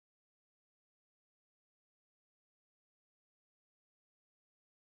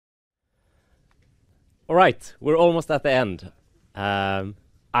All right, we're almost at the end.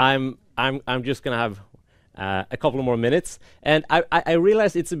 I'm just gonna have a couple of more minutes, and I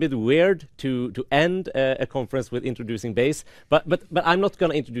realize it's a bit weird to end a conference with introducing Bayes, but I'm not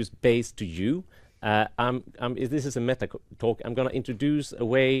gonna introduce Bayes to you. This is a meta talk. I'm gonna introduce a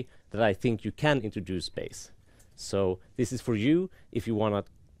way that I think you can introduce Bayes. So this is for you if you wanna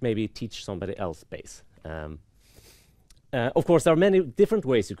maybe teach somebody else Bayes. Of course, there are many different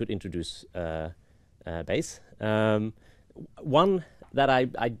ways you could introduce Bayes. One that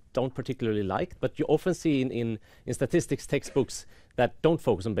I don't particularly like, but you often see in statistics textbooks that don't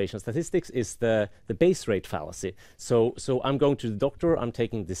focus on Bayesian statistics, is the Bayes rate fallacy. So I'm going to the doctor, I'm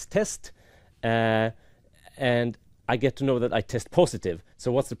taking this test, and I get to know that I test positive.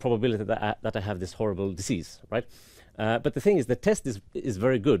 So what's the probability that I have this horrible disease, right? But the thing is, the test is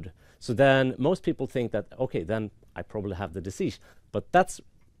very good. So then most people think that, okay, then I probably have the disease. But that's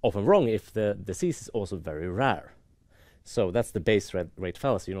often wrong if the disease is also very rare. So that's the Bayes rate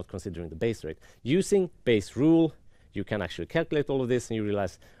fallacy. You're not considering the Bayes rate. Using Bayes rule, you can actually calculate all of this, and you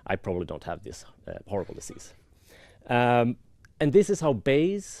realize I probably don't have this horrible disease. And this is how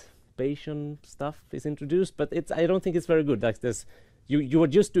Bayesian stuff is introduced, but I don't think it's very good. Like this, you are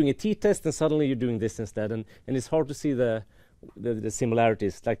just doing a t-test, and suddenly you're doing this instead, and it's hard to see the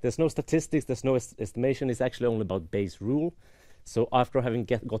similarities. Like there's no statistics, there's no estimation. It's actually only about Bayes rule. So after having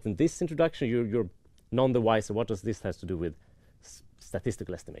gotten this introduction, you're none the wiser. What does this have to do with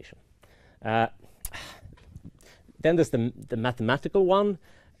statistical estimation? Then there's the mathematical one.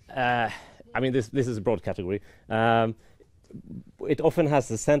 I mean, this is a broad category. It often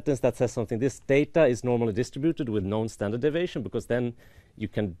has a sentence that says something. This data is normally distributed with known standard deviation, because then you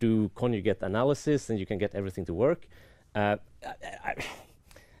can do conjugate analysis and you can get everything to work. I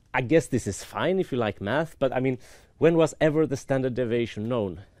guess this is fine if you like math, but I mean, when was ever the standard deviation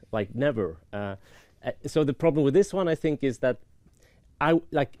known? Like never. So the problem with this one, I think, is that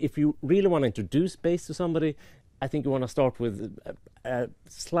if you really want to introduce Bayes to somebody, I think you want to start with a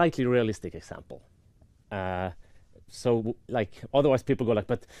slightly realistic example. So like otherwise people go like,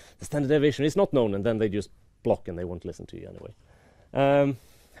 but the standard deviation is not known, and then they just block and they won't listen to you anyway.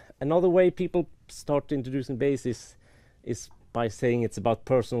 Another way people start introducing Bayes is by saying it's about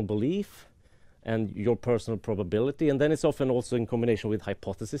personal belief and your personal probability, and then it's often also in combination with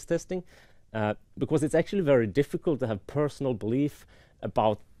hypothesis testing, because it's actually very difficult to have personal belief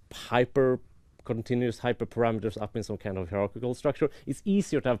about continuous hyperparameters up in some kind of hierarchical structure. It's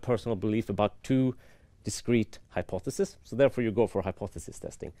easier to have personal belief about two discrete hypotheses, so therefore you go for hypothesis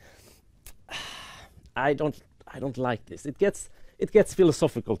testing. I don't like this. It gets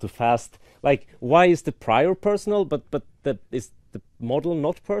philosophical too fast. Like, why is the prior personal, but is the model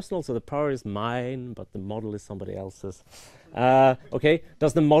not personal? So the prior is mine, but the model is somebody else's. Okay,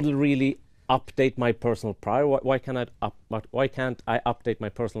 does the model really update my personal prior? Why can't I update my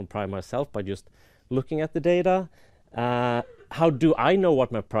personal prior myself by just looking at the data? How do I know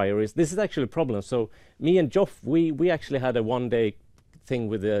what my prior is? This is actually a problem. So me and Joff, we actually had a one-day thing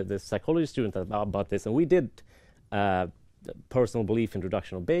with the psychology student about this, and we did personal belief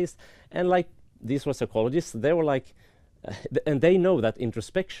introduction of Bayes, and like these were psychologists, they were like, and they know that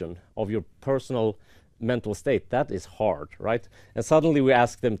introspection of your personal mental state, that is hard, right? And suddenly we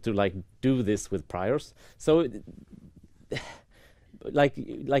ask them to like do this with priors. So like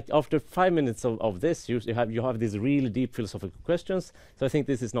after 5 minutes of this, you have these really deep philosophical questions. So I think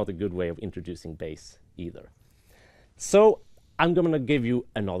this is not a good way of introducing Bayes either. So I'm going to give you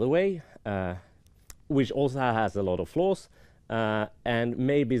another way, which also has a lot of flaws, and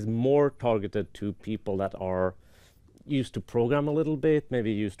maybe is more targeted to people that are used to program a little bit,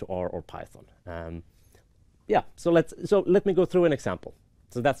 maybe used to R or Python. Yeah, so let me go through an example.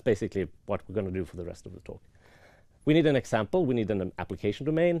 So that's basically what we're going to do for the rest of the talk. We need an example. We need an application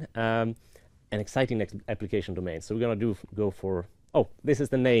domain, an exciting application domain. So we're going to go for, this is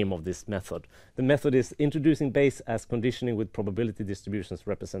the name of this method. The method is introducing Bayes as conditioning with probability distributions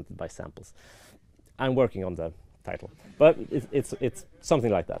represented by samples. I'm working on the title, but it's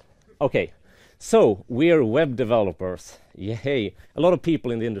something like that. Okay, so we're web developers. Yay! A lot of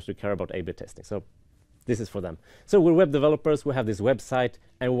people in the industry care about A/B testing, so this is for them. So we're web developers. We have this website,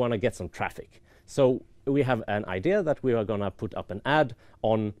 and we want to get some traffic. So we have an idea that we are going to put up an ad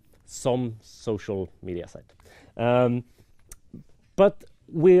on some social media site. But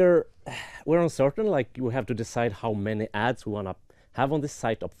we're uncertain. Like, we have to decide how many ads we want to have on this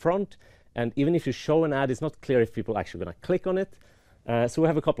site up front. And even if you show an ad, it's not clear if people are actually going to click on it. So we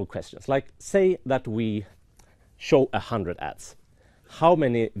have a couple of questions. Like, say that we show 100 ads. How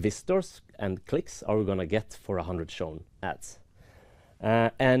many visitors and clicks are we going to get for 100 shown ads?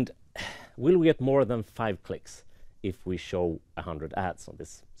 And will we get more than 5 clicks if we show 100 ads on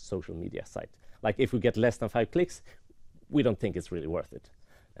this social media site? Like if we get less than 5 clicks, we don't think it's really worth it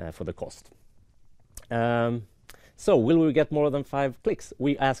for the cost. So will we get more than 5 clicks?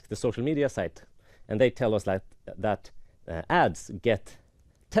 We ask the social media site, and they tell us that ads get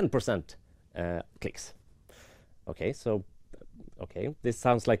 10% clicks. Okay, so this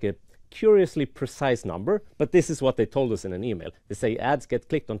sounds like a curiously precise number, but this is what they told us in an email. They say ads get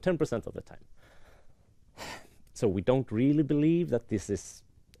clicked on 10% of the time. So we don't really believe that this is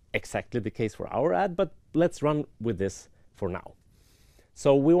exactly the case for our ad, but let's run with this for now.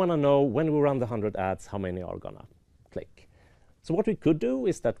 So we want to know when we run the 100 ads, how many are gonna click. So what we could do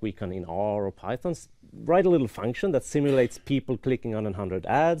is that we can, in R or Python, write a little function that simulates people clicking on 100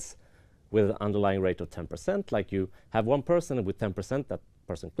 ads with an underlying rate of 10%. Like you have one person, and with 10%, that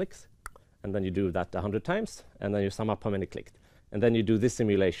person clicks. And then you do that 100 times, and then you sum up how many clicked. And then you do this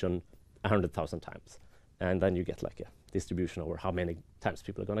simulation 100,000 times. And then you get like a distribution over how many times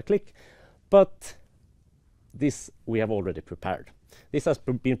people are going to click. But this we have already prepared. This has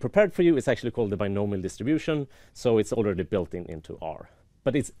been prepared for you. It's actually called the binomial distribution, so it's already built into R.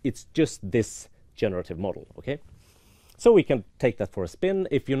 But it's just this generative model, okay? So we can take that for a spin.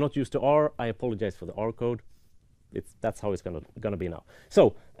 If you're not used to R, I apologize for the R code. That's how it's gonna be now.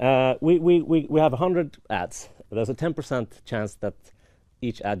 So we have 100 ads. There's a 10% chance that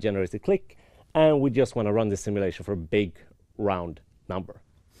each ad generates a click, and we just want to run this simulation for a big round number.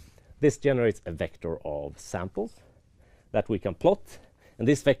 This generates a vector of samples that we can plot, and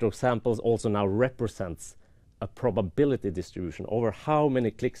this vector of samples also now represents a probability distribution over how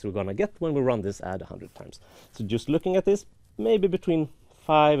many clicks we're going to get when we run this ad 100 times. So just looking at this, maybe between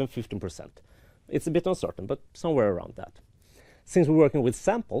 5 and 15%. It's a bit uncertain, but somewhere around that. Since we're working with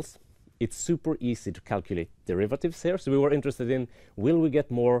samples, it's super easy to calculate derivatives here. So we were interested in, will we get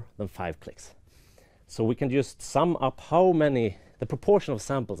more than 5 clicks? So we can just sum up how many, the proportion of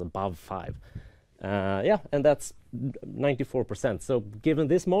samples above 5. Yeah, and that's 94%. So given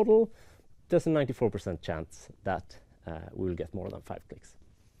this model, there's a 94% chance that we will get more than 5 clicks.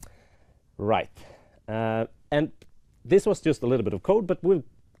 Right. And this was just a little bit of code, but we've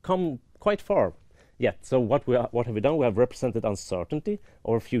come quite far yet. So what have we done? We have represented uncertainty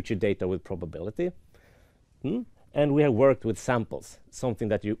or future data with probability. And we have worked with samples, something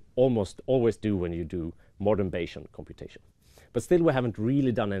that you almost always do when you do modern Bayesian computation. But still, we haven't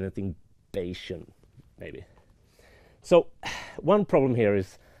really done anything Bayesian, maybe. So one problem here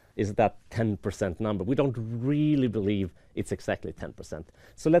is that 10% number. We don't really believe it's exactly 10%.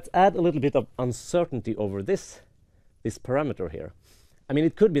 So let's add a little bit of uncertainty over this parameter here. I mean,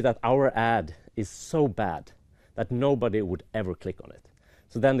 it could be that our ad is so bad that nobody would ever click on it.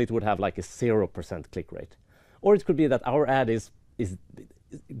 So then it would have like a 0% click rate. Or it could be that our ad is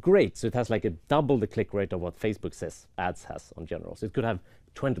great, so it has like a double the click rate of what Facebook says ads has on general. So it could have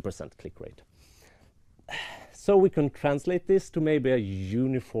 20% click rate. So we can translate this to maybe a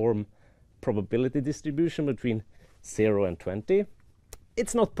uniform probability distribution between 0 and 20.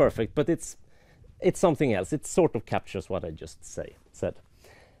 It's not perfect, but it's something else. It sort of captures what I just said.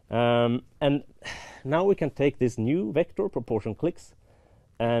 And now we can take this new vector, proportion clicks,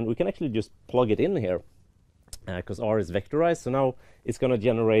 and we can actually just plug it in here because R is vectorized. So now it's going to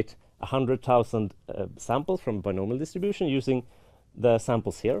generate 100,000 samples from binomial distribution using the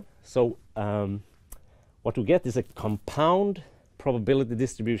samples here. So what we get is a compound probability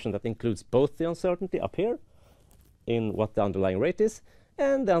distribution that includes both the uncertainty up here in what the underlying rate is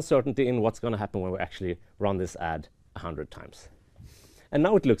and the uncertainty in what's going to happen when we actually run this ad 100 times. And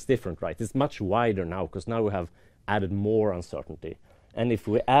now it looks different, right? It's much wider now because now we have added more uncertainty. And if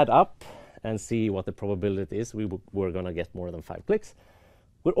we add up and see what the probability is, we're going to get more than 5 clicks.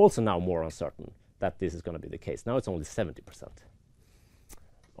 We're also now more uncertain that this is going to be the case. Now it's only 70%.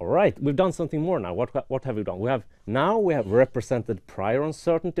 All right, we've done something more now. What have we done? We have represented prior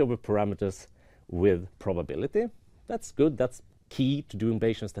uncertainty over parameters with probability. That's good. That's key to doing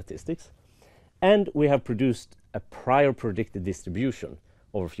Bayesian statistics. And we have produced a prior predicted distribution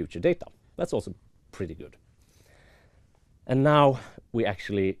over future data. That's also pretty good. And now we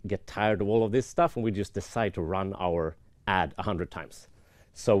actually get tired of all of this stuff and we just decide to run our ad 100 times.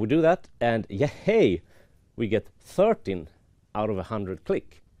 So we do that, and hey, we get 13 out of 100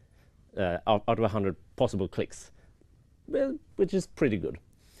 out of 100 possible clicks, which is pretty good.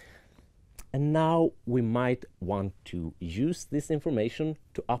 And now we might want to use this information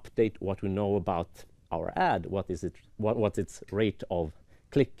to update what we know about our ad. What its rate of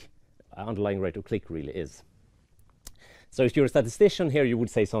click, underlying rate of click really is. So if you're a statistician here, you would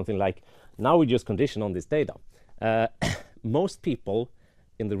say something like, now we just condition on this data. Most people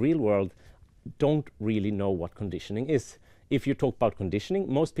in the real world don't really know what conditioning is. If you talk about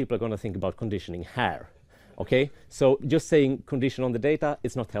conditioning, most people are going to think about conditioning hair. Okay, so just saying condition on the data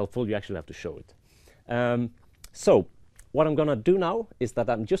is not helpful. You actually have to show it. So what I'm going to do now is that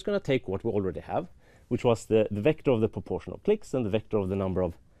I'm just going to take what we already have, which was the vector of the proportion of clicks and the vector of the number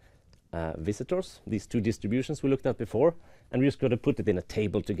of visitors, these two distributions we looked at before, and we're just going to put it in a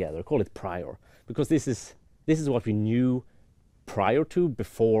table together, call it prior, because this is what we knew prior to,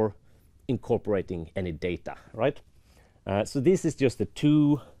 before incorporating any data, right? So this is just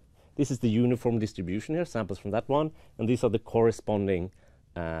this is the uniform distribution here, samples from that one, and these are the corresponding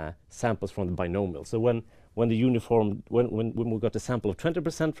samples from the binomial. So when we got a sample of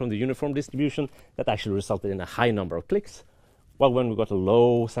 20% from the uniform distribution, that actually resulted in a high number of clicks. While when we got a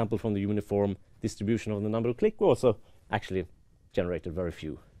low sample from the uniform distribution of the number of clicks, we also actually generated very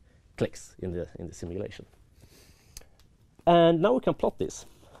few clicks in the simulation. And now we can plot this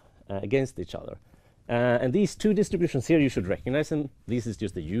against each other. And these two distributions here you should recognize them. This is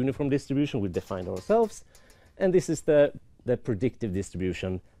just the uniform distribution we defined ourselves, and this is the predictive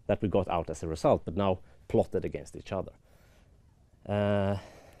distribution that we got out as a result, but now plotted against each other.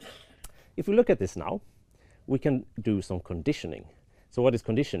 If we look at this now, we can do some conditioning. So what is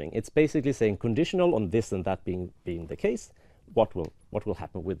conditioning? It's basically saying conditional on this and that being the case, what will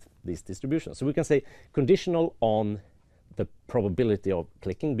happen with these distributions. So we can say conditional on the probability of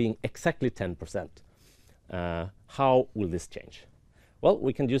clicking being exactly 10%. How will this change? Well,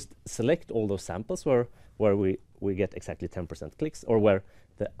 we can just select all those samples where we get exactly 10% clicks, or where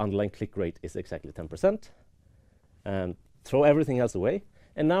the underlying click rate is exactly 10%, and throw everything else away.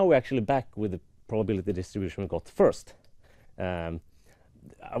 And now we're actually back with the probability distribution we got first.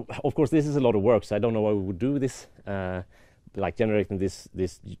 Of course, this is a lot of work, so I don't know why we would do this, like generating this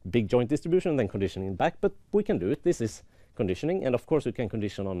big joint distribution and then conditioning it back, but we can do it. This is conditioning, and of course we can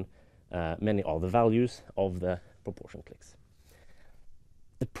condition on many other values of the proportion clicks.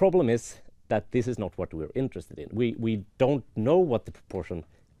 The problem is that this is not what we're interested in. We don't know what the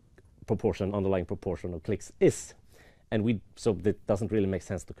underlying proportion of clicks is, and so it doesn't really make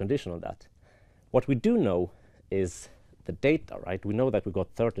sense to condition on that. What we do know is the data, right? We know that we got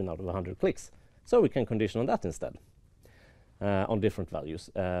 13 out of 100 clicks, so we can condition on that instead, on different values.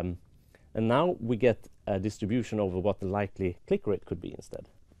 And now we get a distribution over what the likely click rate could be instead,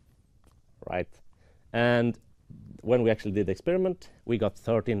 right? And when we actually did the experiment, we got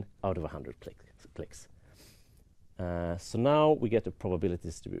 13 out of 100 clicks. So now we get a probability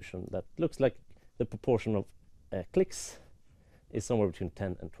distribution that looks like the proportion of clicks is somewhere between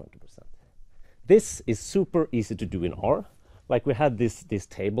 10 and 20%. This is super easy to do in R. Like we had this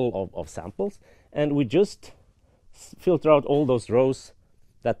table of samples, and we just filter out all those rows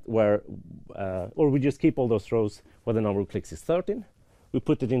that were, or we just keep all those rows where the number of clicks is 13. We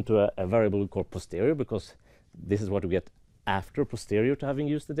put it into a variable we call posterior, because this is what we get after posterior to having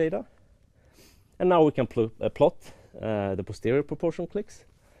used the data. And now we can plot the posterior proportion clicks.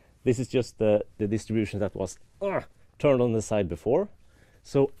 This is just the distribution that was turned on the side before.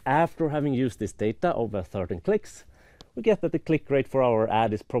 So after having used this data over 13 clicks, we get that the click rate for our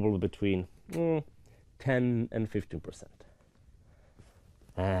ad is probably between 10 and 15%.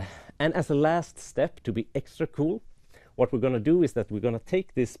 And as a last step, to be extra cool, what we're going to do is that we're going to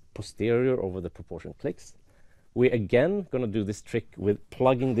take this posterior over the proportion clicks. We're again going to do this trick with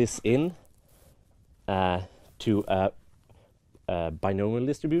plugging this in to a binomial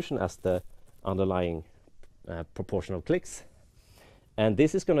distribution as the underlying proportion of clicks. And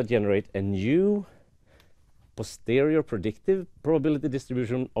this is going to generate a new posterior predictive probability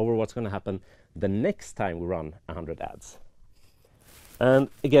distribution over what's going to happen the next time we run 100 ads. And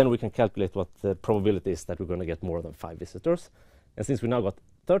again, we can calculate what the probability is that we're going to get more than 5 visitors. And since we now got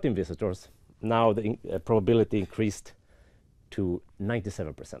 13 visitors, now the probability increased to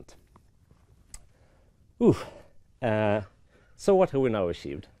 97%. So what have we now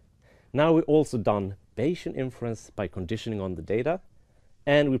achieved? Now we've also done Bayesian inference by conditioning on the data,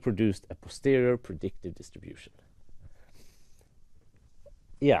 and we produced a posterior predictive distribution.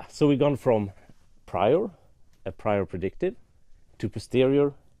 Yeah, so we've gone from a prior predictive, to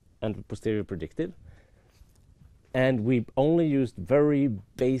posterior and posterior predictive. And we've only used very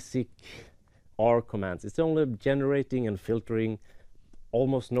basic R commands. It's only generating and filtering,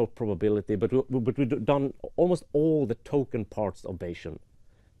 almost no probability, but we've done almost all the token parts of Bayesian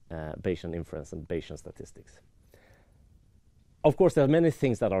inference and Bayesian statistics. Of course, there are many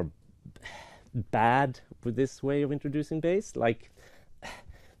things that are bad with this way of introducing Bayes. Like,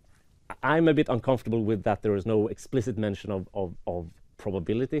 I'm a bit uncomfortable with that there is no explicit mention of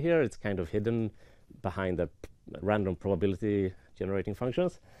probability here. It's kind of hidden behind the random probability generating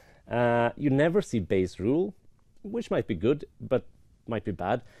functions. You never see Bayes' rule, which might be good, but might be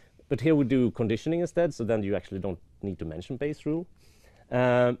bad. But here we do conditioning instead, so then you actually don't need to mention Bayes' rule.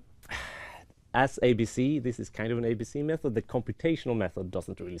 As ABC, this is kind of an ABC method. The computational method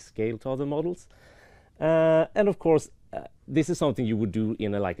doesn't really scale to other models. And of course, this is something you would do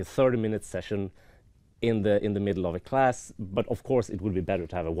in like a 30-minute session in the middle of a class. But of course, it would be better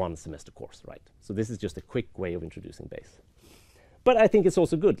to have a one-semester course, right? So this is just a quick way of introducing Bayes. But I think it's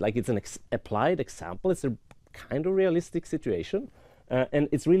also good. Like, it's an applied example. It's a kind of realistic situation. And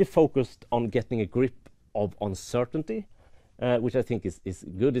it's really focused on getting a grip of uncertainty, which I think is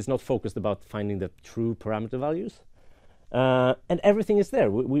good. It's not focused about finding the true parameter values. And everything is there.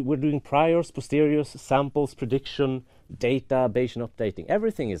 We're doing priors, posteriors, samples, prediction, data, Bayesian updating.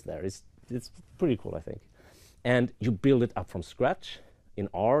 Everything is there. It's pretty cool, I think. And you build it up from scratch. In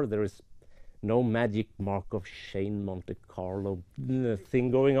R, there is no magic Markov chain Monte Carlo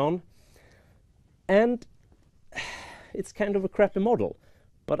thing going on. And it's kind of a crappy model.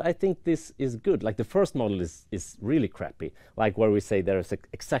 But I think this is good. Like, the first model is really crappy, like where we say there is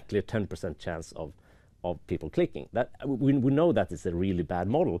exactly a 10% chance of people clicking. That we know that is a really bad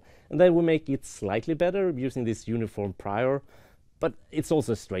model. And then we make it slightly better using this uniform prior. But it's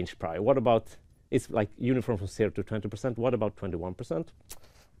also a strange prior. What about, it's like uniform from 0 to 20%. What about 21%?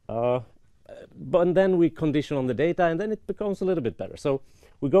 But then we condition on the data, and then it becomes a little bit better. So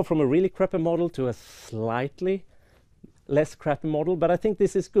we go from a really crappy model to a slightly less crappy model, but I think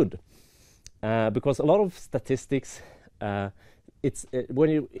this is good because a lot of statistics, when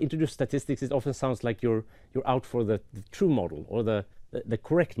you introduce statistics, it often sounds like you're out for the true model or the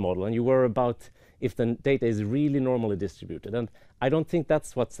correct model, and you worry about if the data is really normally distributed. And I don't think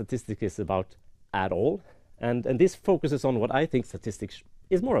that's what statistics is about at all. And this focuses on what I think statistics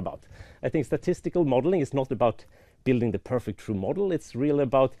is more about. I think statistical modeling is not about building the perfect true model. It's really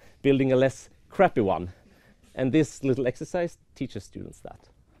about building a less crappy one. And this little exercise teaches students that.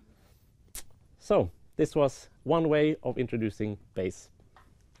 So this was one way of introducing Bayes.